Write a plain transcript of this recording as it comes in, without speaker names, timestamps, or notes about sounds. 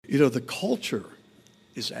The culture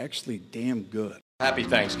is actually damn good. Happy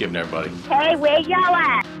Thanksgiving, everybody. Hey, where y'all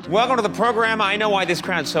at? Welcome to the program. I know why this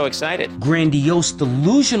crowd's so excited. Grandiose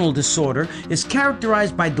delusional disorder is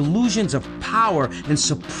characterized by delusions of power and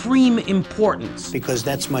supreme importance. Because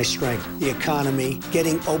that's my strength. The economy,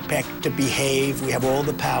 getting OPEC to behave. We have all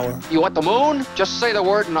the power. You want the moon? Just say the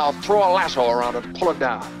word and I'll throw a lasso around it and pull it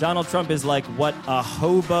down. Donald Trump is like what a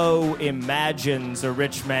hobo imagines a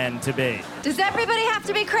rich man to be. Does everybody have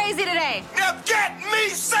to be crazy today? Now get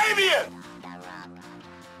me Sabian!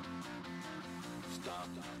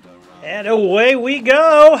 And away we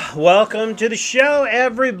go. Welcome to the show,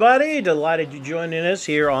 everybody. Delighted you're joining us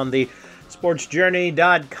here on the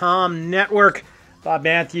SportsJourney.com network. Bob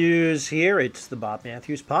Matthews here. It's the Bob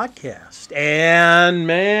Matthews Podcast. And,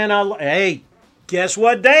 man, hey, guess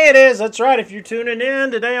what day it is? That's right. If you're tuning in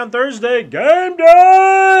today on Thursday, game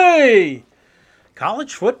day!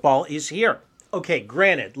 College football is here. Okay,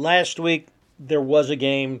 granted, last week there was a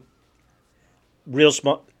game. Real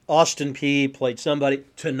small. Austin Peay played somebody.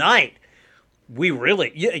 Tonight,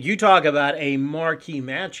 you talk about a marquee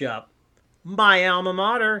matchup. My alma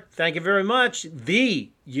mater, thank you very much, the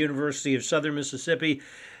University of Southern Mississippi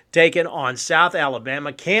taking on South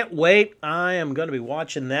Alabama. Can't wait. I am going to be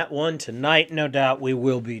watching that one tonight. No doubt we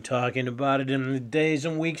will be talking about it in the days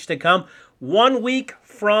and weeks to come. 1 week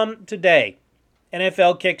from today,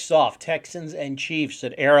 NFL kicks off. Texans and Chiefs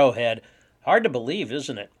at Arrowhead. Hard to believe,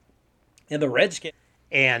 isn't it? And the Redskins.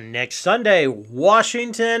 And next Sunday,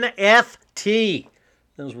 Washington FT.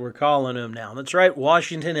 That's what we're calling them now. That's right,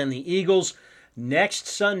 Washington and the Eagles next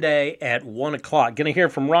Sunday at 1 o'clock. Going to hear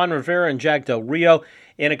from Ron Rivera and Jack Del Rio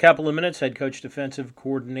in a couple of minutes, head coach, defensive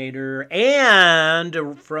coordinator,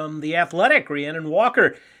 and from The Athletic, Rhiannon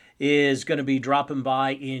Walker is going to be dropping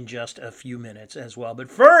by in just a few minutes as well.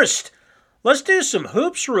 But first, let's do some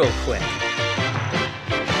hoops real quick.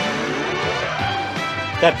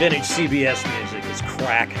 That vintage CBS music is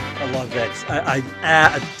crack. I love that.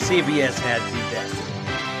 CBS had the best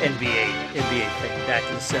NBA thing back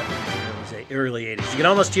in the 70s and early 80s. You can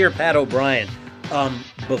almost hear Pat O'Brien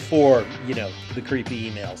before, the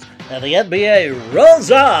creepy emails. And the NBA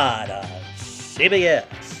rolls on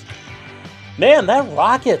CBS. Man, that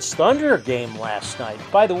Rockets-Thunder game last night.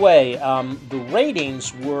 By the way, the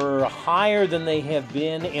ratings were higher than they have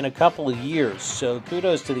been in a couple of years. So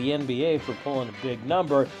kudos to the NBA for pulling a big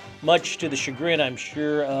number, much to the chagrin, I'm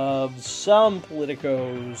sure, of some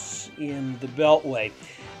politicos in the Beltway.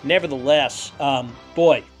 Nevertheless,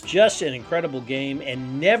 just an incredible game,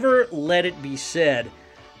 and never let it be said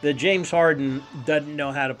that James Harden doesn't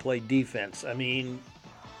know how to play defense. I mean,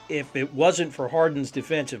 if it wasn't for Harden's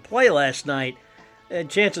defensive play last night,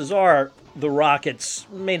 chances are the Rockets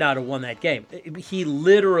may not have won that game. He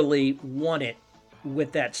literally won it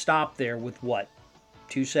with that stop there with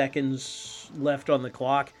 2 seconds left on the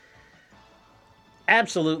clock.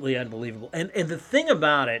 Absolutely unbelievable. And the thing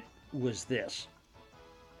about it was this.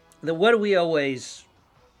 That what do we always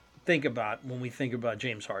think about when we think about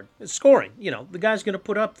James Harden? It's scoring. The guy's going to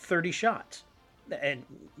put up 30 shots. And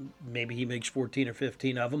maybe he makes 14 or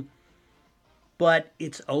 15 of them. But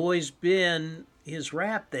it's always been his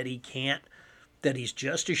rap that he's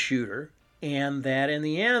just a shooter, and that in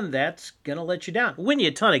the end, that's going to let you down. Win you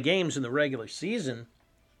a ton of games in the regular season,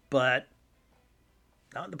 but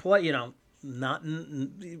not in the play,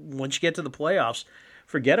 once you get to the playoffs,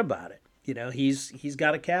 forget about it. He's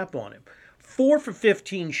got a cap on him. 4 for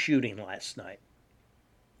 15 shooting last night.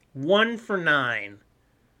 1 for 9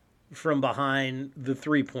 from behind the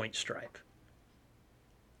three-point stripe.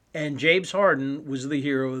 And James Harden was the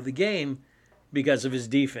hero of the game because of his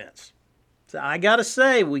defense. So I got to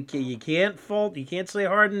say, you can't say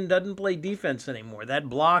Harden doesn't play defense anymore. That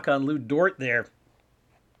block on Lou Dort there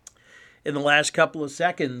in the last couple of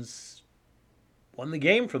seconds won the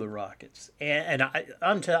game for the Rockets. And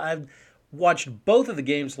I've watched both of the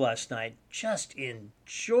games last night, just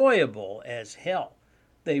enjoyable as hell.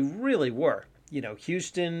 They really were.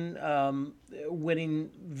 Houston winning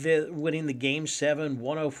the game 7,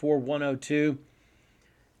 104-102.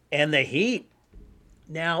 And the Heat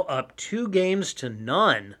now up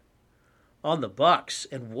 2-0 on the Bucks.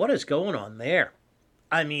 And what is going on there?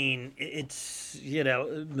 I mean, it's,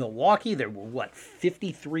 Milwaukee, they were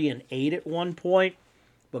 53-8 at one point.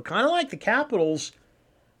 But kind of like the Capitals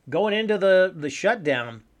going into the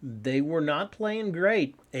shutdown, they were not playing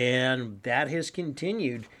great. And that has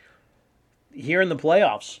continued here in the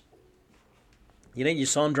playoffs. You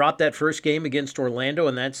saw them drop that first game against Orlando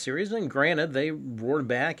in that series, and granted, they roared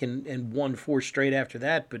back and won 4 straight after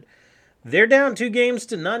that, but they're down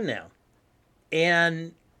 2-0 now.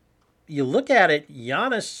 And you look at it,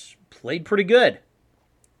 Giannis played pretty good.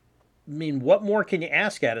 I mean, what more can you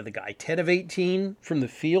ask out of the guy? 10 of 18 from the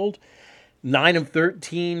field, 9 of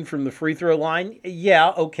 13 from the free throw line. Yeah,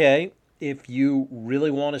 okay. If you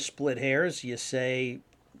really want to split hairs, you say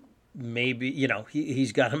maybe,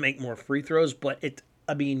 he's got to make more free throws. But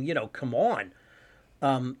come on.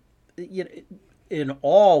 In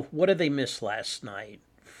all, what did they miss last night?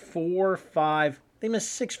 4, 5. They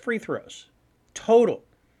missed 6 free throws total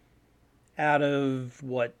out of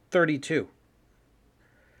 32.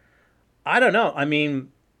 I don't know. I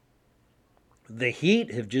mean, the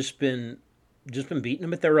Heat have just been beating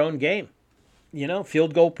them at their own game.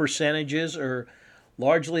 Field goal percentages are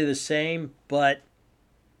largely the same, but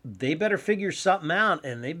they better figure something out,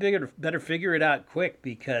 and they better figure it out quick,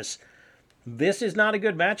 because this is not a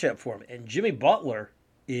good matchup for him. And Jimmy Butler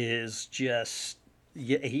is just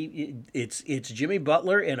it's Jimmy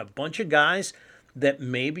Butler and a bunch of guys that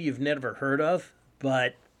maybe you've never heard of,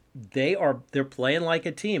 but they're playing like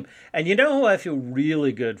a team. And you know who I feel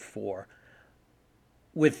really good for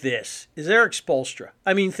with this is Eric Spoelstra.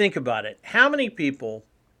 I mean, think about it. How many people,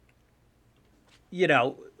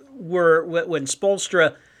 were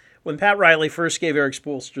when Pat Riley first gave Eric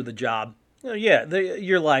Spoelstra the job?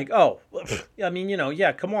 You're like, oh, I mean,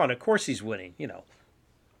 come on, of course he's winning.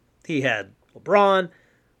 He had LeBron,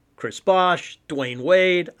 Chris Bosh, Dwayne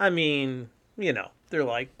Wade. I mean, they're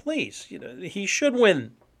like, please, he should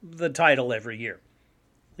win the title every year.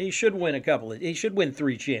 He should win he should win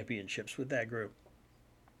 3 championships with that group.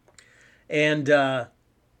 And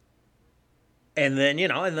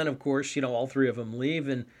then, of course, all 3 of them leave,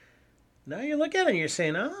 and now you look at it and you're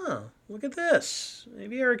saying, look at this.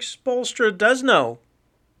 Maybe Eric Spoelstra does know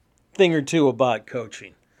a thing or two about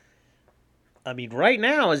coaching. I mean, right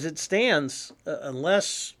now, as it stands,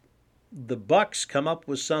 unless the Bucks come up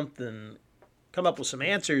with some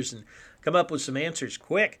answers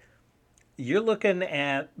quick, you're looking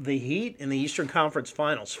at the Heat in the Eastern Conference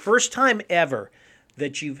Finals. First time ever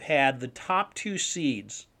that you've had the top 2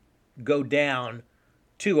 seeds go down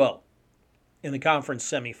 2-0 in the conference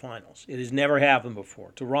semifinals. It has never happened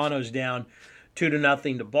before. Toronto's down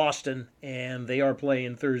 2-0 to Boston, and they are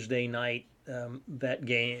playing Thursday night. That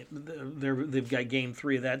game, they've got Game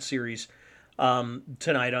 3 of that series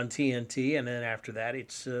tonight on TNT, and then after that,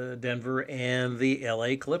 it's Denver and the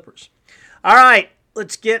LA Clippers. All right,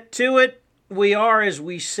 let's get to it. We are, as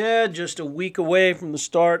we said, just a week away from the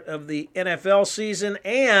start of the NFL season,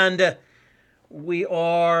 and we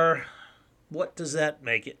are, what does that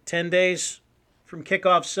make it, 10 days from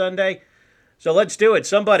kickoff Sunday? So let's do it.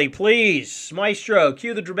 Somebody, please, Maestro,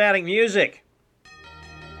 cue the dramatic music.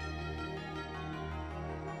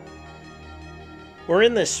 We're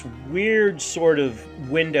in this weird sort of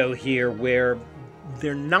window here where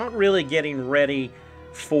they're not really getting ready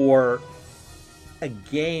for a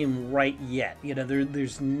game right yet.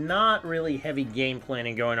 There's not really heavy game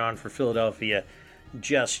planning going on for Philadelphia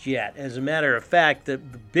just yet. As a matter of fact, the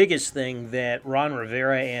biggest thing that Ron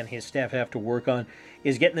Rivera and his staff have to work on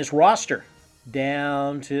is getting this roster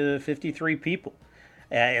down to 53 people.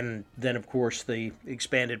 And then, of course, the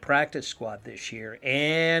expanded practice squad this year.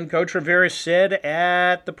 And Coach Rivera said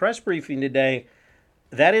at the press briefing today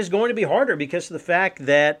that is going to be harder because of the fact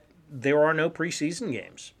that there are no preseason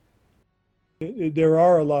games. There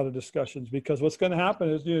are a lot of discussions because what's going to happen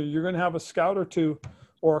is you're going to have a scout or two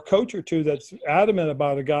or a coach or two that's adamant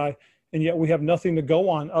about a guy, and yet we have nothing to go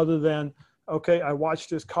on other than, okay, I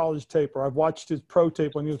watched his college tape or I've watched his pro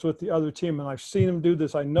tape when he was with the other team and I've seen him do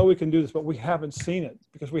this. I know he can do this, but we haven't seen it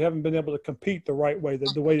because we haven't been able to compete the right way,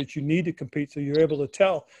 the way that you need to compete, so you're able to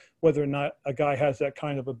tell whether or not a guy has that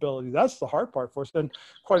kind of ability. That's the hard part for us. And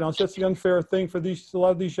quite honestly, that's the unfair thing for a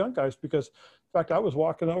lot of these young guys because, in fact, I was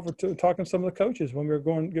walking over to talking to some of the coaches when we were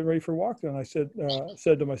getting ready for walkthrough, and I said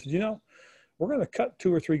to them, I said, we're going to cut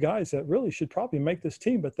 2 or 3 guys that really should probably make this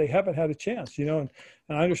team, but they haven't had a chance, and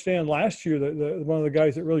I understand last year one of the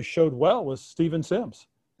guys that really showed well was Steven Sims.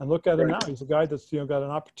 And look at him now. He's a guy that's, got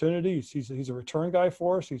an opportunity. He's a return guy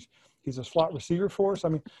for us. He's a slot receiver for us. I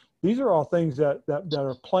mean, these are all things that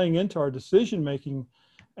are playing into our decision-making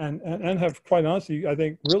and have, quite honestly, I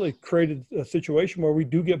think, really created a situation where we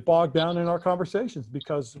do get bogged down in our conversations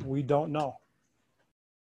because we don't know.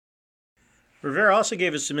 Rivera also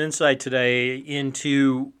gave us some insight today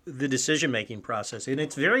into the decision-making process, and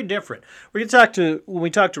it's very different. When we talk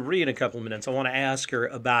to Rhea in a couple of minutes, I want to ask her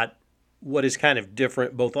about what is kind of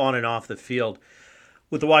different both on and off the field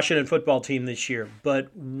with the Washington football team this year.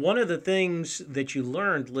 But one of the things that you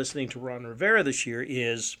learned listening to Ron Rivera this year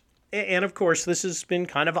is, and of course this has been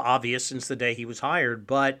kind of obvious since the day he was hired,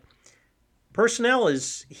 but personnel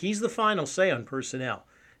he's the final say on personnel.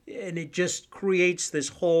 And it just creates this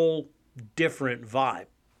whole different vibe.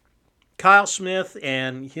 Kyle Smith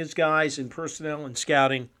and his guys in personnel and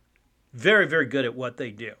scouting, very, very good at what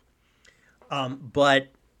they do. But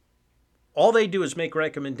all they do is make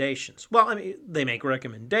recommendations. Well, I mean, they make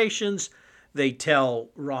recommendations. They tell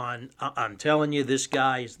Ron, I'm telling you, this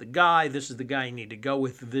guy is the guy. This is the guy you need to go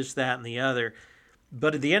with, this, that, and the other.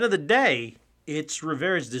 But at the end of the day, it's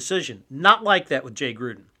Rivera's decision. Not like that with Jay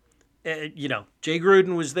Gruden. Jay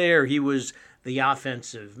Gruden was there. He was the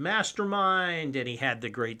offensive mastermind, and he had the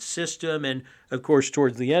great system. And, of course,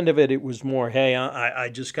 towards the end of it, it was more, hey, I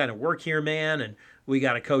just kind of work here, man, and we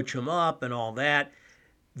got to coach him up and all that.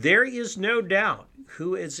 There is no doubt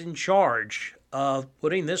who is in charge of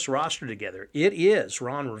putting this roster together. It is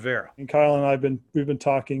Ron Rivera. And Kyle and I we've been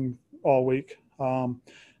talking all week. The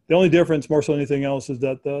only difference, more so than anything else, is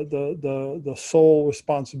that the sole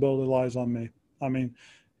responsibility lies on me. I mean,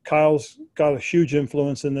 Kyle's got a huge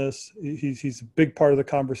influence in this. He's a big part of the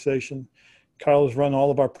conversation. Kyle has run all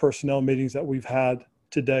of our personnel meetings that we've had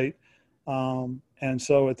to date. And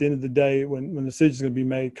so at the end of the day, when the decision's going to be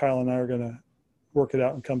made, Kyle and I are going to work it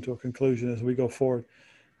out and come to a conclusion as we go forward.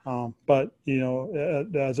 But,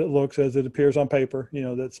 as it looks, as it appears on paper,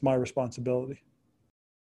 that's my responsibility.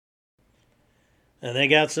 And they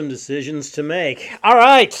got some decisions to make. All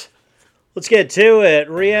right, let's get to it.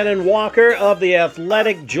 Rhiannon Walker of The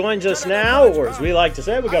Athletic joins us now, or as we like to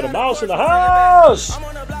say, we got a mouse in the house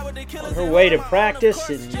on her way to practice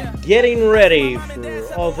and getting ready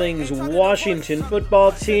for all things Washington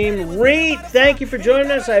football team. Rhea, thank you for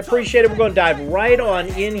joining us. I appreciate it. We're going to dive right on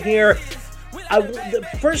in here. The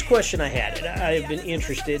first question I had, and I've been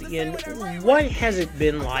interested in, what has it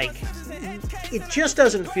been like? It just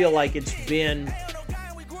doesn't feel like it's been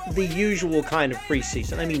the usual kind of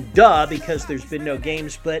preseason. I mean, duh, because there's been no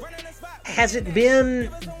games, but has it been,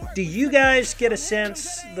 do you guys get a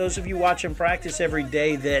sense, those of you watching practice every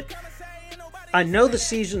day, that I know the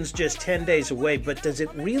season's just 10 days away, but does it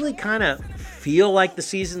really kind of feel like the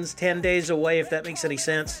season's 10 days away, if that makes any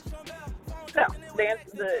sense? No.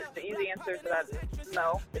 The easy answer to that is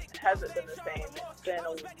no. It hasn't been the same. It's been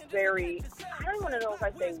a very, I don't even know if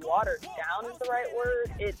I say watered down is the right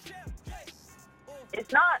word.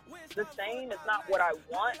 It's not the same. It's not what I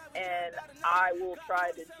want, and I will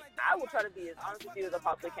try to be as honest with you as I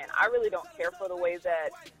possibly can. I really don't care for the way that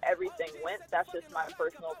everything went. That's just my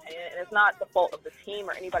personal opinion, and it's not the fault of the team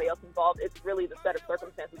or anybody else involved. It's really the set of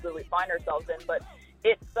circumstances that we find ourselves in. But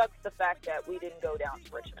it sucks the fact that we didn't go down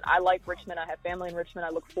to Richmond. I like Richmond. I have family in Richmond. I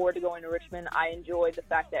look forward to going to Richmond. I enjoy the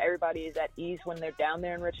fact that everybody is at ease when they're down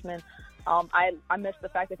there in Richmond. I miss the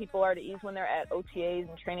fact that people are at ease when they're at OTAs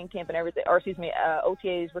and training camp and everything,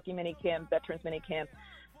 OTAs, rookie mini camp, veterans mini camp,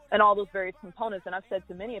 and all those various components. And I've said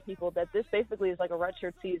to many people that this basically is like a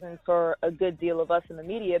redshirt season for a good deal of us in the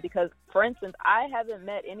media because, for instance, I haven't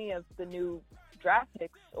met any of the new draft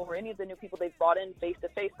picks or any of the new people they've brought in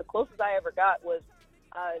face-to-face. The closest I ever got was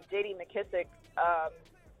J.D. McKissick.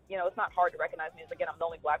 It's not hard to recognize me. Again, I'm the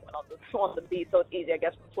only black one on the beat, so it's easy, I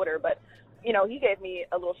guess, from Twitter. But, he gave me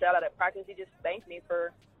a little shout-out at practice. He just thanked me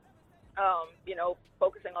for,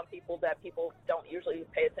 focusing on people that people don't usually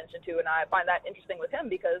pay attention to. And I find that interesting with him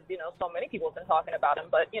because, so many people have been talking about him.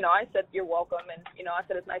 But, I said, you're welcome. And, I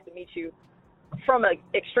said, it's nice to meet you from an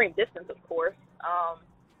extreme distance, of course. I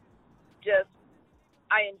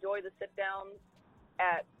enjoy the sit-downs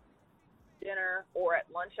at dinner or at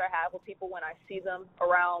lunch I have with people when I see them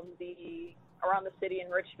around the city in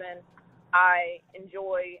Richmond. I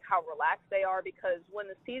enjoy how relaxed they are because when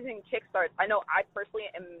the season kickstarts, I know I personally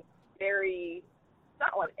am very,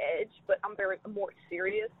 not on edge, but I'm more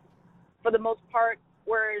serious for the most part.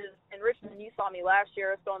 Whereas in Richmond, you saw me last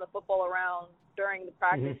year throwing the football around during the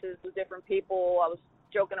practices with different people. I was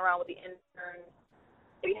joking around with the intern.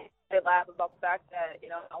 We had a laugh about the fact that,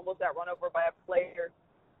 I almost got run over by a player.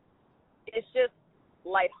 It's just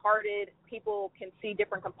lighthearted. People can see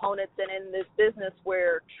different components, and in this business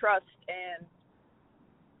where trust and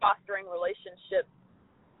fostering relationships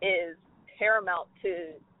is paramount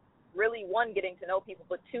to really, one, getting to know people,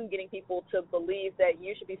 but two, getting people to believe that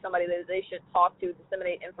you should be somebody that they should talk to,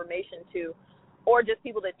 disseminate information to, or just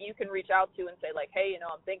people that you can reach out to and say, like, hey,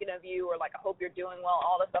 I'm thinking of you, or like, I hope you're doing well,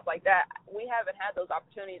 all that stuff like that. We haven't had those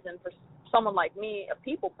opportunities, and for someone like me, a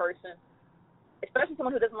people person, especially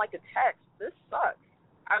someone who doesn't like to text, this sucks.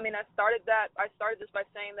 I mean, I started this by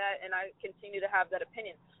saying that, and I continue to have that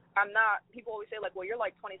opinion. People always say, like, well, you're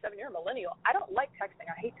like 27, you're a millennial. I don't like texting.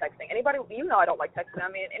 I hate texting. Anybody, I don't like texting. I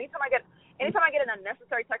mean, anytime I get an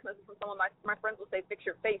unnecessary text message from someone, my friends will say, fix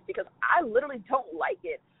your face, because I literally don't like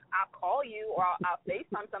it. I'll call you or I'll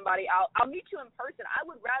FaceTime somebody. I'll meet you in person. I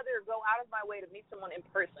would rather go out of my way to meet someone in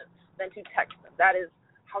person than to text them. That is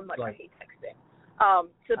how much I hate texting.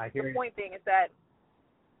 The point being is that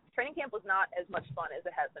training camp was not as much fun as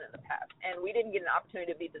it has been in the past. And we didn't get an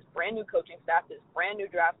opportunity to meet this brand new coaching staff, this brand new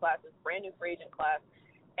draft class, this brand new free agent class.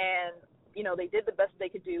 And, you know, they did the best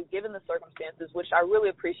they could do given the circumstances, which I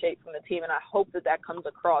really appreciate from the team. And I hope that that comes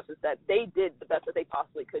across, is that they did the best that they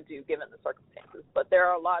possibly could do given the circumstances. But there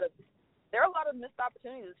are a lot of missed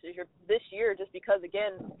opportunities this year just because,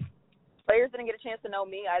 again, players didn't get a chance to know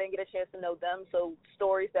me. I didn't get a chance to know them. So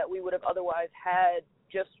stories that we would have otherwise had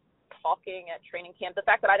just talking at training camp, the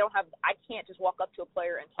fact that I can't just walk up to a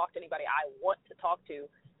player and talk to anybody I want to talk to,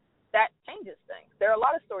 that changes things. There are a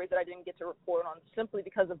lot of stories that I didn't get to report on simply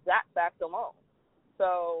because of that fact alone.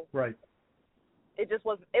 So right. It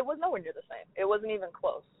was nowhere near the same. It wasn't even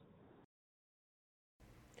close.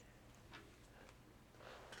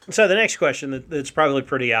 So the next question that's probably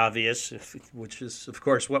pretty obvious, which is, of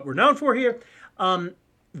course, what we're known for here,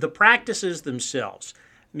 the practices themselves.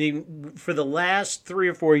 I mean, for the last 3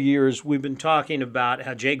 or 4 years, we've been talking about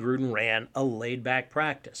how Jay Gruden ran a laid-back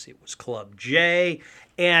practice. It was Club J,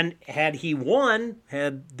 and had he won,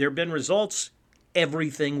 had there been results,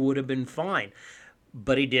 everything would have been fine.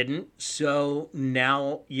 But he didn't, so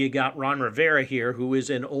now you got Ron Rivera here, who is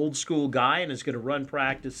an old-school guy and is going to run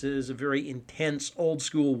practices a very intense,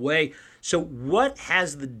 old-school way. So what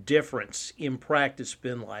has the difference in practice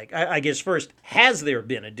been like? I guess first, has there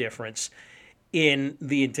been a difference in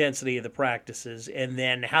the intensity of the practices, and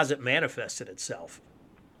then how's it manifested itself?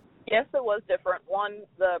 Yes, it was different. One,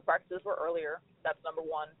 the practices were earlier. That's number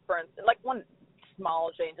one. For instance, like one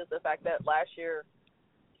small change is the fact that last year,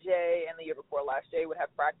 Jay and the year before last, Jay would have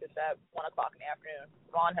practice at 1 o'clock in the afternoon.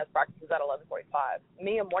 Ron has practices at 11:45.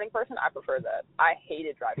 Me, a morning person, I prefer that. I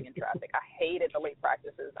hated driving in traffic. I hated the late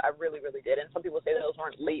practices. I really, really did. And some people say those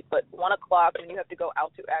weren't late, but 1 o'clock when you have to go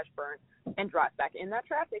out to Ashburn and drive back in that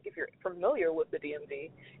traffic, if you're familiar with the DMV,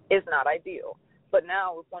 is not ideal. But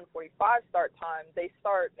now with 1:45 start time, they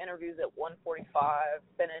start interviews at 1:45,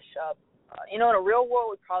 finish up. In a real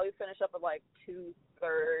world, we'd probably finish up at like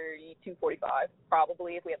 2:30, 2:45,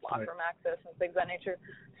 probably, if we had locker room access and things of that nature.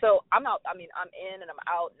 So I'm out. I mean, I'm in and I'm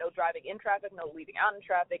out. No driving in traffic, no leaving out in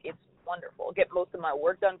traffic. It's wonderful. Get most of my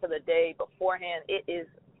work done for the day beforehand. It is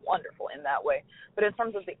wonderful in that way. But in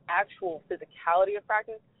terms of the actual physicality of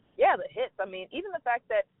practice, yeah, the hits. I mean, even the fact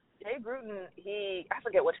that Jay Gruden, I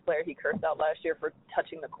forget which player he cursed out last year for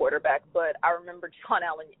touching the quarterback, but I remember John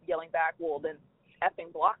Allen yelling back, well, then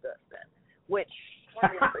effing block us then, which I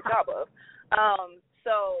did a great job of.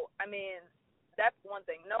 So, I mean, that's one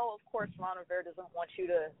thing. No, of course, Ron Rivera doesn't want you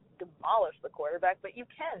to demolish the quarterback, but you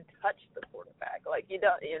can touch the quarterback. Like,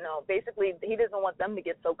 basically he doesn't want them to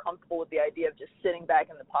get so comfortable with the idea of just sitting back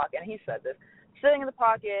in the pocket. And he said this, sitting in the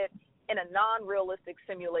pocket in a non-realistic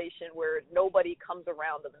simulation where nobody comes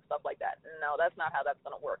around them and stuff like that. No, that's not how that's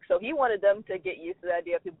going to work. So he wanted them to get used to the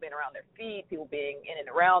idea of people being around their feet, people being in and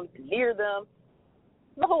around near them,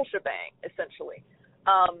 the whole shebang, essentially.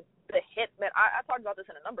 The hit, man, I talked about this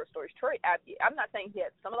in a number of stories. Troy Apke, I'm not saying he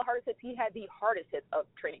had some of the hardest hits. He had the hardest hits of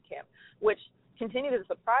training camp, which continued to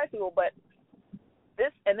surprise people. But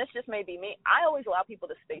this just may be me. I always allow people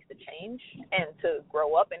the space to change and to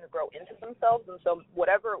grow up and to grow into themselves. And so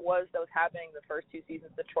whatever it was that was happening the first 2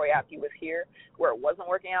 seasons that Troy Apke was here, where it wasn't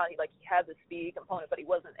working out, he had the speed component, but he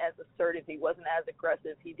wasn't as assertive. He wasn't as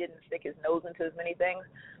aggressive. He didn't stick his nose into as many things.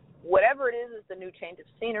 Whatever it is the new change of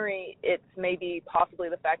scenery. It's maybe possibly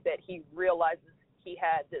the fact that he realizes he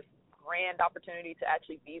had this grand opportunity to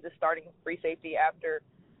actually be the starting free safety after,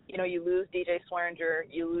 you lose DJ Swearinger,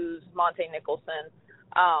 you lose Monte Nicholson,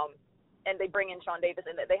 and they bring in Sean Davis,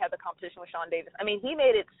 and they have the competition with Sean Davis. I mean, he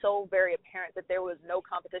made it so very apparent that there was no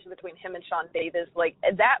competition between him and Sean Davis. Like,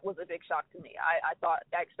 that was a big shock to me. I thought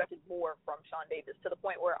I expected more from Sean Davis, to the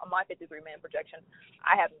point where on my 53-man projection,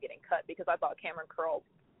 I have him getting cut because I thought Cameron Curl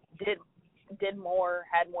did more,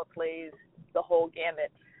 had more plays, the whole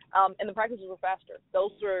gamut. And the practices were faster.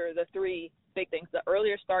 Those were the 3 big things: the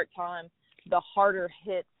earlier start time, the harder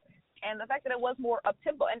hits, and the fact that it was more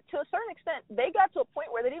up-tempo. And to a certain extent, they got to a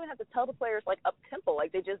point where they didn't even have to tell the players, up-tempo.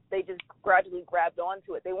 Like, they just gradually grabbed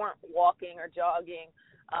onto it. They weren't walking or jogging.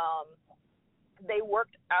 They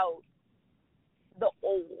worked out the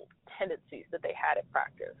old tendencies that they had at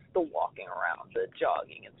practice, the walking around, the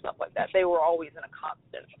jogging and stuff like that. They were always in a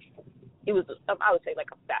constant, it was, I would say, a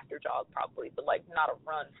faster jog probably, but not a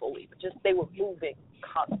run fully, but just they were moving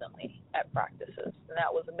constantly at practices. And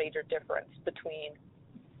that was a major difference between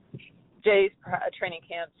Jay's training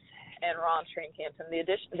camps and Ron's training camps. And the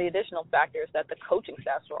additional factor is that the coaching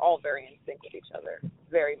staffs were all very in sync with each other,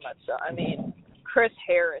 very much so. I mean, Chris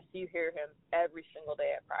Harris, you hear him every single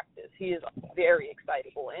day at practice. He is very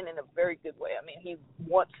excitable and in a very good way. I mean, he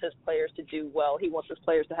wants his players to do well. He wants his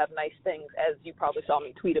players to have nice things. As you probably saw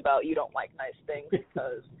me tweet about, you don't like nice things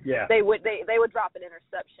because they would drop an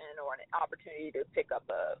interception or an opportunity to pick up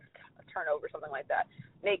a turnover, something like that.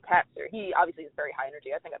 Nate Katzer, he obviously is very high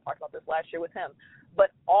energy. I think I talked about this last year with him.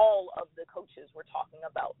 But all of the coaches were talking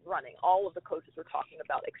about running. All of the coaches were talking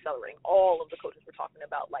about accelerating. All of the coaches were talking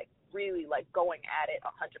about really going at it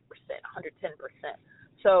 100%, 110%.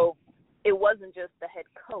 So it wasn't just the head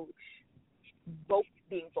coach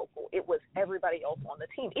being vocal. It was everybody else on the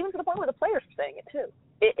team, even to the point where the players were saying it too.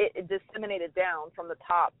 It disseminated down from the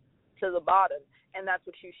top to the bottom, and that's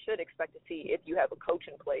what you should expect to see if you have a coach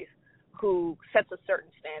in place who sets a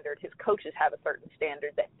certain standard. His coaches have a certain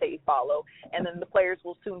standard that they follow, and then the players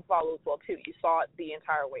will soon follow as well too. You saw it the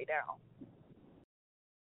entire way down.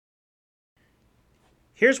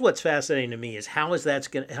 Here's what's fascinating to me is how is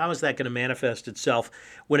that going to manifest itself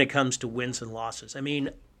when it comes to wins and losses? I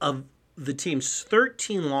mean, of the team's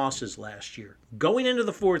 13 losses last year, going into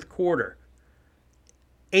the fourth quarter,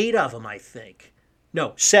 7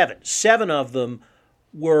 of them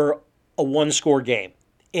were a one-score game.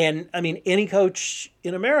 And, I mean, any coach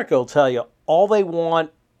in America will tell you all they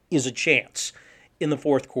want is a chance in the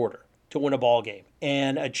fourth quarter to win a ball game.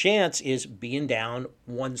 And a chance is being down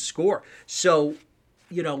one score. So,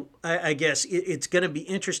 I guess it's going to be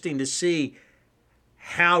interesting to see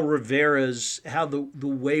how the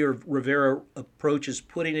way Rivera approaches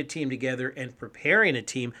putting a team together and preparing a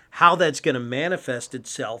team, how that's going to manifest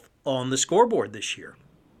itself on the scoreboard this year.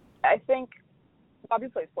 I think, Bob, you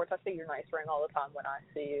play sports. I see your nice ring all the time when I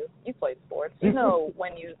see you. You play sports. You know,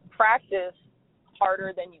 when you practice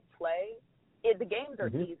harder than you play, the games are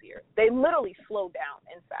easier. They literally slow down,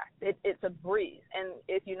 in fact. It's a breeze. And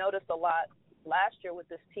if you noticed a lot last year with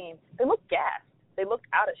this team, they looked gassed. They looked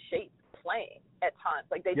out of shape playing at times.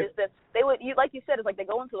 Like they just they would like you said, it's like they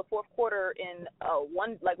go into the fourth quarter in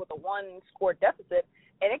with a one-score deficit,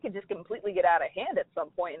 and it could just completely get out of hand at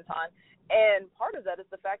some point in time. And part of that is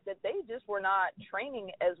the fact that they just were not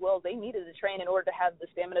training as well as they needed to train in order to have the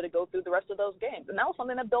stamina to go through the rest of those games. And that was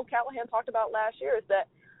something that Bill Callahan talked about last year, is that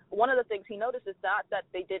one of the things he noticed is not that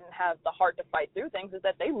they didn't have the heart to fight through things, is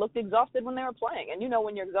that they looked exhausted when they were playing. And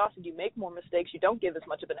when you're exhausted, you make more mistakes, you don't give as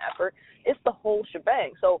much of an effort. It's the whole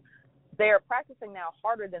shebang. So they're practicing now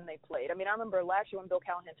harder than they played. I mean, I remember last year when Bill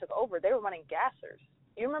Callahan took over, they were running gassers.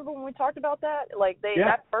 You remember when we talked about that?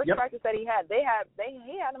 That first practice that he had,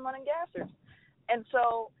 he had them running gassers. And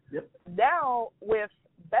so now with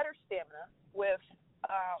better stamina, with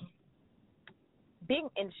being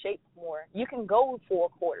in shape more, you can go 4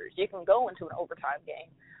 quarters. You can go into an overtime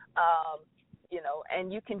game,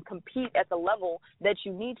 and you can compete at the level that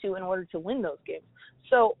you need to in order to win those games.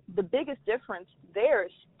 So the biggest difference there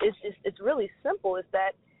is it's really simple, is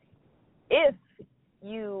that if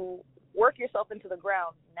you work yourself into the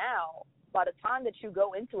ground now, by the time that you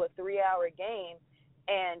go into a 3-hour game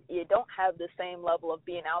and you don't have the same level of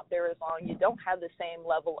being out there as long, you don't have the same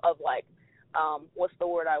level of what's the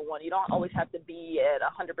word I want? You don't always have to be at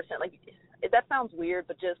 100%. That sounds weird,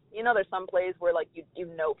 but just, there's some plays where you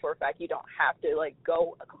know for a fact you don't have to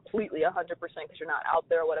go completely 100% because you're not out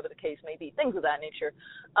there or whatever the case may be, things of that nature.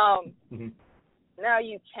 Now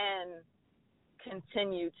you can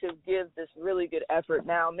continue to give this really good effort.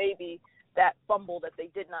 Now maybe that fumble that they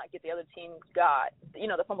did not get, the other team got,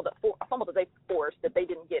 the fumble that they forced that they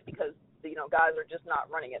didn't get because guys are just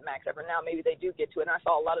not running at max effort. Now maybe they do get to it, and I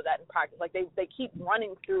saw a lot of that in practice. They keep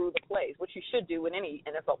running through the plays, which you should do in any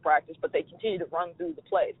NFL practice, but they continue to run through the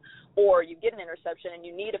plays. Or you get an interception and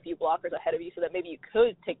you need a few blockers ahead of you so that maybe you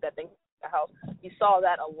could take that thing to the house. You saw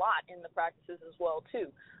that a lot in the practices as well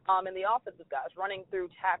too. And the offensive guys running through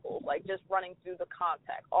tackles, just running through the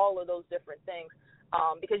contact, all of those different things.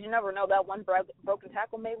 Because you never know, that one broken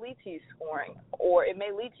tackle may lead to you scoring, or it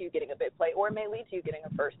may lead to you getting a big play, or it may lead to you getting a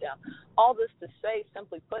first down. All this to say,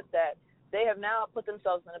 simply put, that they have now put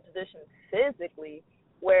themselves in a position physically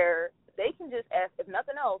where they can just, if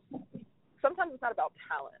nothing else, sometimes it's not about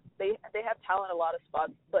talent. They have talent in a lot of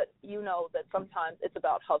spots, but that sometimes it's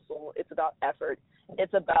about hustle, it's about effort,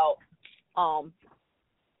 it's about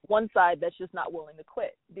one side that's just not willing to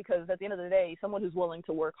quit, because at the end of the day, someone who's willing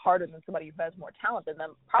to work harder than somebody who has more talent than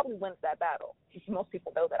them probably wins that battle. Most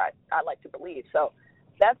people know that, I like to believe. So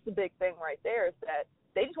that's the big thing right there, is that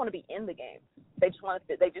they just want to be in the game. They just want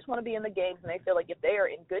to be in the games, and they feel like if they are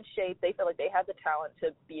in good shape, they feel like they have the talent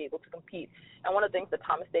to be able to compete. And one of the things that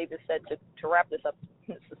Thomas Davis said, to wrap this up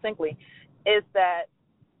succinctly, is that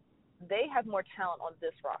they have more talent on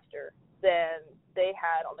this roster than they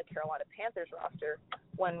had on the Carolina Panthers roster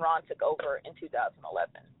when Ron took over in 2011.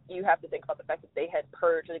 You have to think about the fact that they had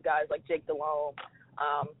purged the guys like Jake Delhomme,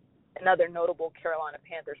 another notable Carolina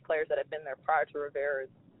Panthers players that had been there prior to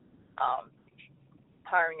Rivera's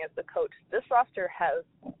hiring as the coach. This roster has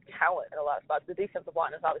talent in a lot of spots. The defensive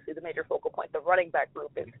line is obviously the major focal point. The running back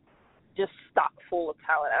group is just stock full of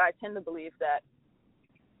talent. And I tend to believe that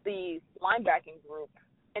the linebacking group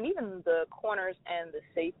and even the corners and the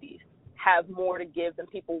safeties have more to give than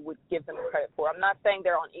people would give them credit for. I'm not saying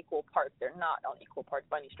they're on equal parts. They're not on equal parts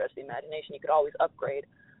by any stretch of the imagination. You could always upgrade.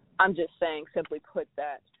 I'm just saying, simply put,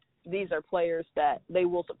 that these are players that they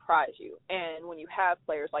will surprise you. And when you have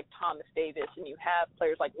players like Thomas Davis and you have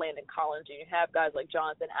players like Landon Collins and you have guys like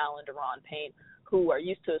Jonathan Allen, Deron Payne, who are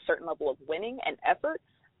used to a certain level of winning and effort,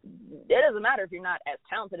 it doesn't matter if you're not as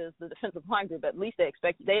talented as the defensive line group. At least they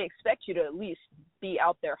expect you to at least be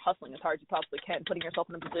out there hustling as hard as you possibly can, putting yourself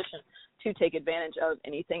in a position to take advantage of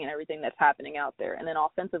anything and everything that's happening out there. And then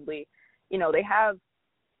offensively, they have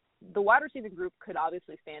the wide receiving group could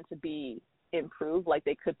obviously stand to be improved. Like,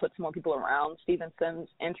 they could put some more people around Steven Sims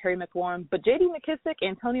and Terry McLaurin. But J.D. McKissick,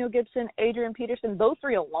 Antonio Gibson, Adrian Peterson, those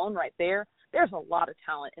three alone right there, there's a lot of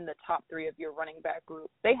talent in the top three of your running back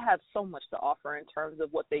group. They have so much to offer in terms of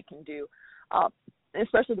what they can do,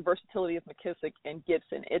 especially the versatility of McKissick and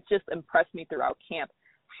Gibson. It just impressed me throughout camp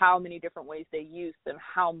how many different ways they used them,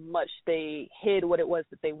 how much they hid what it was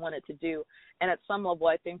that they wanted to do. And at some level,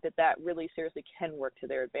 I think that really seriously can work to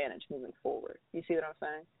their advantage moving forward. You see what I'm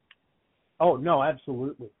saying? Oh, no,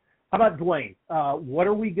 absolutely. How about Dwayne? What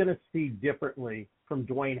are we going to see differently from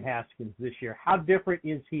Dwayne Haskins this year? How different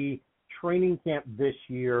is he training camp this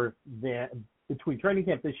year between training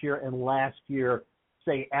camp this year and last year,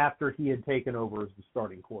 say, after he had taken over as the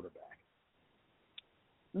starting quarterback?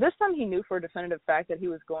 This time he knew for a definitive fact that he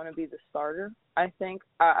was going to be the starter, I think.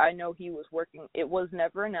 I know he was working. It was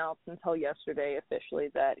never announced until yesterday officially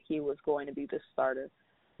that he was going to be the starter.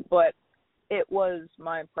 But it was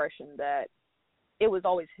my impression that it was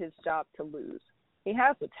always his job to lose. He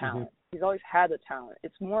has the talent. Mm-hmm. He's always had the talent.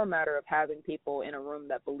 It's more a matter of having people in a room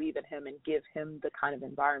that believe in him and give him the kind of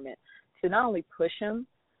environment to not only push him,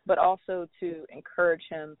 but also to encourage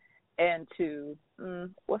him and to,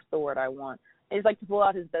 what's the word I want? It's like to pull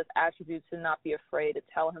out his best attributes and not be afraid to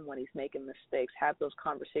tell him when he's making mistakes, have those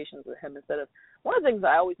conversations with him instead of – one of the things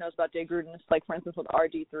I always notice about Jay Gruden is, like, for instance, with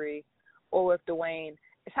RG3 or with Dwayne,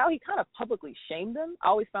 is how he kind of publicly shamed them. I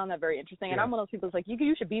always found that very interesting. Yeah. And I'm one of those people that's like,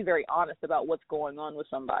 you should be very honest about what's going on with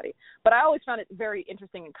somebody. But I always found it very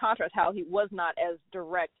interesting in contrast how he was not as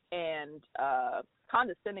direct and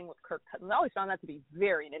condescending with Kirk Cousins. I always found that to be a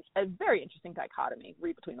very interesting dichotomy,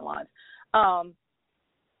 read between the lines.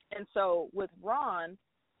 And so with Ron,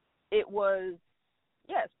 it was,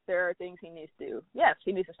 yes, there are things he needs to do. Yes,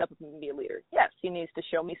 he needs to step up and be a leader. Yes, he needs to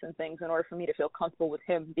show me some things in order for me to feel comfortable with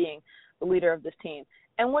him being the leader of this team.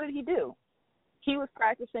 And what did he do? He was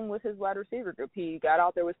practicing with his wide receiver group. He got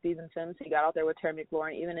out there with Steven Sims. He got out there with Terry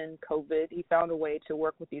McLaurin. Even in COVID, he found a way to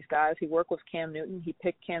work with these guys. He worked with Cam Newton. He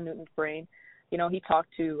picked Cam Newton's brain. He talked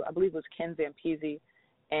to, I believe it was Ken Zampese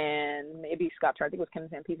and maybe Scott Turner. I think it was Ken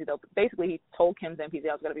Zampese, though. But basically, he told Ken Zampese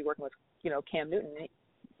I was going to be working with, Cam Newton.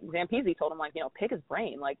 Zampese told him, pick his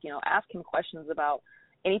brain. Ask him questions about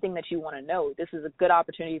anything that you want to know. This is a good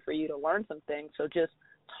opportunity for you to learn some things. So just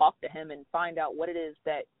talk to him and find out what it is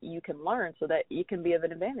that you can learn so that it can be of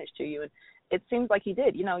an advantage to you. And it seems like he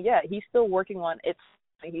did. He's still working on it.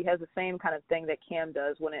 He has the same kind of thing that Cam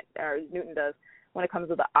does or Newton does when it comes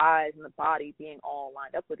to the eyes and the body being all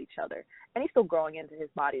lined up with each other. And he's still growing into his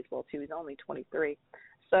body as well, too. He's only 23.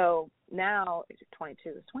 So now, is it 22?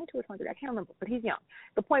 Is it 22 or 23? I can't remember, but he's young.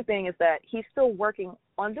 The point being is that he's still working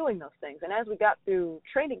on doing those things. And as we got through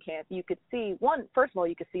training camp, you could see, first of all,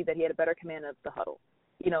 you could see that he had a better command of the huddle.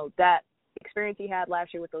 That experience he had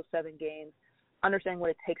last year with those 7 games, understanding what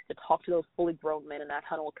it takes to talk to those fully grown men in that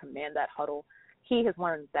huddle, command that huddle, he has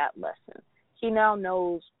learned that lesson. He now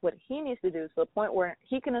knows what he needs to do to the point where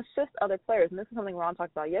he can assist other players. And this is something Ron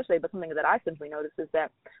talked about yesterday, but something that I simply noticed is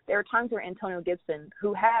that there are times where Antonio Gibson,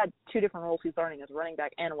 who had 2 different roles he's learning as a running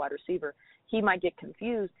back and a wide receiver, he might get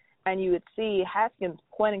confused, and you would see Haskins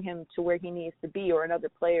pointing him to where he needs to be or another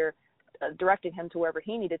player directing him to wherever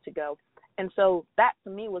he needed to go. And so that, to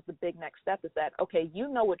me, was the big next step is that, okay, you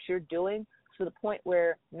know what you're doing to the point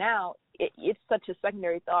where now it's such a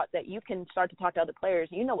secondary thought that you can start to talk to other players.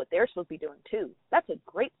 You know what they're supposed to be doing, too. That's a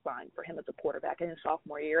great sign for him as a quarterback in his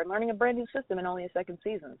sophomore year and learning a brand-new system in only his second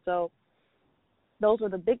season. So those were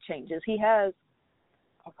the big changes. He has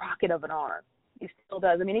a rocket of an arm. He still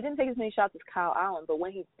does. I mean, he didn't take as many shots as Kyle Allen, but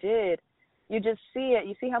when he did, you just see it.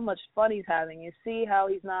 You see how much fun he's having. You see how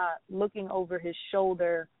he's not looking over his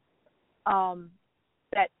shoulder.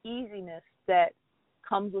 that easiness that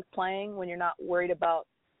comes with playing when you're not worried about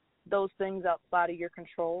those things outside of your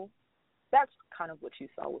control, that's kind of what you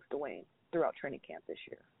saw with Dwayne throughout training camp this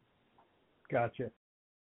year. Gotcha.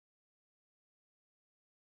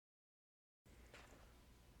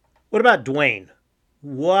 What about Dwayne?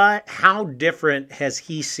 How different has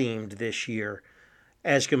he seemed this year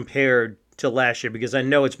as compared to last year? Because I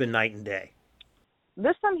know it's been night and day.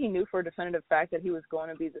 This time he knew for a definitive fact that he was going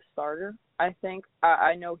to be the starter. I think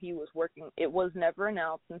I know he was working. It was never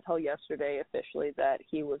announced until yesterday officially that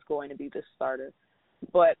he was going to be the starter.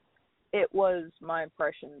 But it was my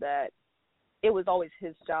impression that it was always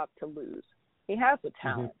his job to lose. He has the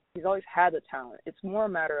talent. Mm-hmm. He's always had the talent. It's more a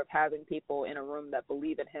matter of having people in a room that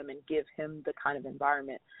believe in him and give him the kind of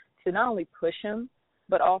environment to not only push him,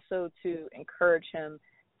 but also to encourage him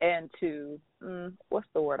and to, what's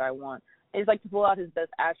the word I want? It's like to pull out his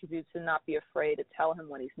best attributes and not be afraid to tell him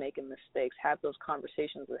when he's making mistakes, have those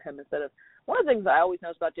conversations with him instead of, one of the things I always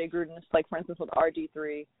notice about Jay Gruden is, like, for instance, with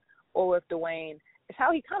RG3 or with Dwayne, is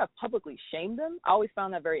how he kind of publicly shamed them. I always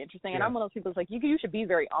found that very interesting. And I'm one of those people that's like, you should be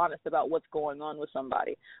very honest about what's going on with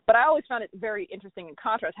somebody. But I always found it very interesting in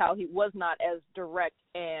contrast how he was not as direct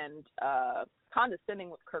and condescending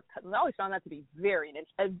with Kirk Cousins. I always found that to be a very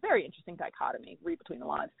interesting dichotomy, read between the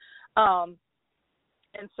lines.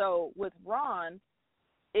 And so with Ron,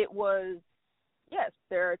 it was, yes,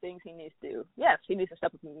 there are things he needs to do. Yes, he needs to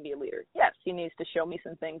step up and be a leader. Yes, he needs to show me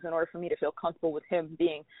some things in order for me to feel comfortable with him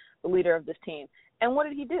being the leader of this team. And what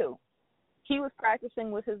did he do? He was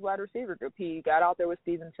practicing with his wide receiver group. He got out there with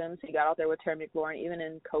Steven Sims. He got out there with Terry McLaurin. Even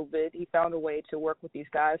in COVID, he found a way to work with these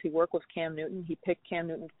guys. He worked with Cam Newton. He picked Cam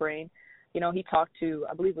Newton's brain. You know, he talked to,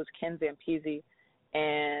 I believe it was Ken Zampese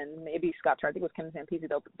and maybe Scott Turner. I think it was Ken Zampese,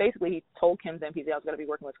 though. But basically, he told Ken Zampese I was going to be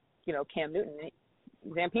working with, Cam Newton.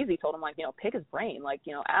 Zampese told him, pick his brain.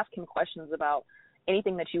 Ask him questions about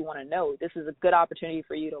anything that you want to know. This is a good opportunity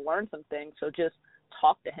for you to learn some things. So just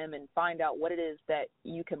talk to him and find out what it is that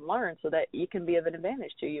you can learn so that you can be of an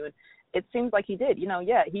advantage to you. And it seems like he did.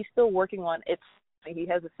 He's still working on it. He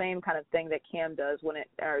has the same kind of thing that Cam does or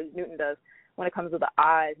Newton does when it comes to the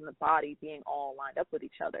eyes and the body being all lined up with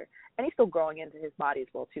each other. And he's still growing into his body as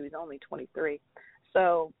well, too. He's only 23.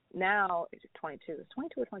 So now, is it 22? It's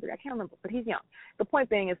 22 or 23? I can't remember, but he's young. The point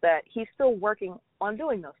being is that he's still working on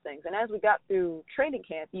doing those things. And as we got through training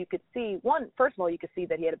camp, you could see, first of all, you could see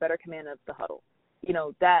that he had a better command of the huddle.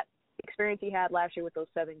 That experience he had last year with those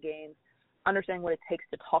 7 games, understanding what it takes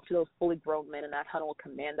to talk to those fully grown men in that huddle,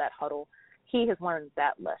 command that huddle, he has learned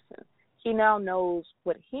that lesson. He now knows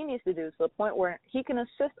what he needs to do to the point where he can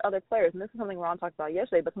assist other players. And this is something Ron talked about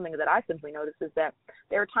yesterday, but something that I simply noticed is that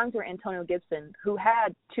there are times where Antonio Gibson, who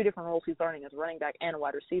had 2 different roles he's learning as a running back and a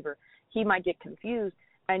wide receiver, he might get confused,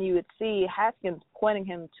 and you would see Haskins pointing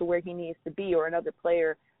him to where he needs to be or another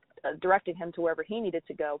player directing him to wherever he needed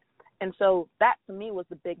to go. And so that, to me, was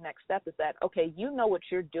the big next step is that, okay, you know what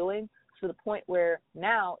you're doing to the point where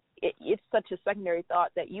now it's such a secondary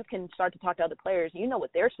thought that you can start to talk to other players. You know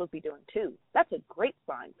what they're supposed to be doing, too. That's a great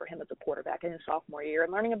sign for him as a quarterback in his sophomore year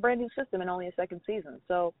and learning a brand-new system in only his second season.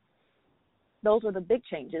 So those are the big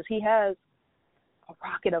changes. He has a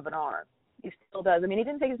rocket of an arm. He still does. I mean, he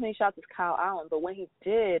didn't take as many shots as Kyle Allen, but when he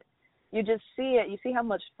did, you just see it. You see how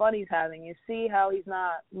much fun he's having. You see how he's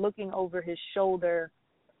not looking over his shoulder.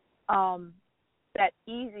 That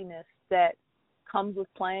easiness that comes with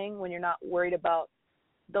playing when you're not worried about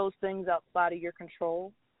those things outside of your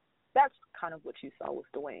control, that's kind of what you saw with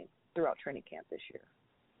Dwayne throughout training camp this year.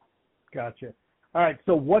 Gotcha. All right,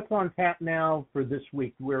 so what's on tap now for this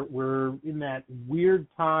week? We're in that weird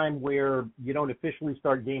time where you don't officially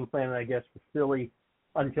start game planning, I guess, for Philly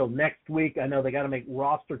until next week. I know they got to make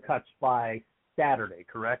roster cuts by Saturday,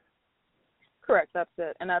 correct? Correct, that's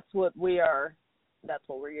it. And that's what we're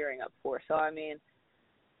gearing up for. So, I mean,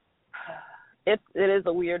 it is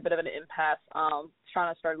a weird bit of an impasse.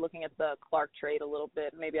 Trying to start looking at the Clark trade a little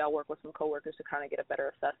bit. Maybe I'll work with some coworkers to kind of get a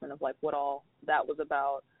better assessment of what all that was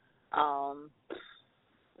about.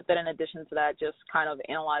 But then in addition to that, just kind of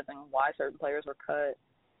analyzing why certain players were cut,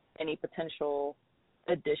 any potential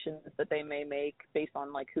additions that they may make based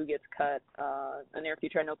on who gets cut in the near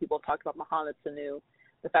future. I know people have talked about Mohamed Sanu,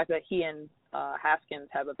 the fact that he and Haskins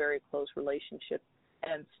have a very close relationship,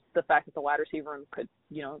 and the fact that the wide receiver room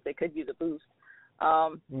they could use a boost.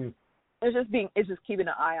 It's just keeping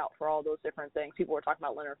an eye out for all those different things. People were talking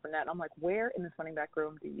about Leonard Fournette. I'm like, where in this running back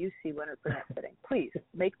room do you see Leonard Fournette fitting? Please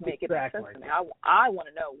make it make sense to me. I want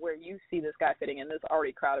to know where you see this guy fitting in this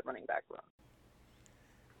already crowded running back room.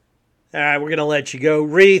 All right, we're going to let you go.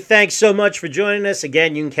 Rhee, thanks so much for joining us.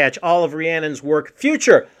 Again, you can catch all of Rhiannon's work,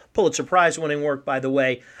 future Pulitzer Prize-winning work, by the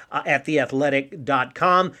way, at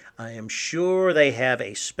theathletic.com. I am sure they have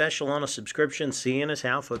a special on a subscription, seeing as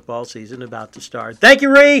how football season about to start. Thank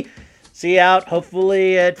you, Ree. See you out,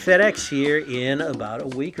 hopefully, at FedEx here in about a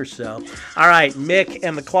week or so. All right, Mick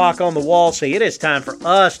and the clock on the wall say it is time for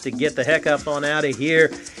us to get the heck up on out of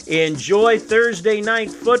here. Enjoy Thursday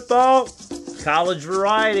night football, college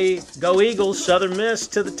variety. Go Eagles, Southern Miss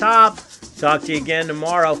to the top. Talk to you again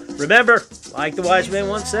tomorrow. Remember, like the wise man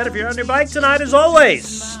once said, if you're on your bike tonight, as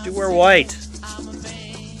always, do wear white.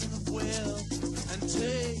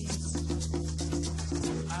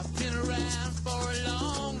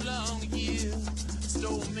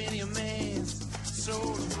 So many a man's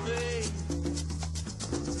soul to fail.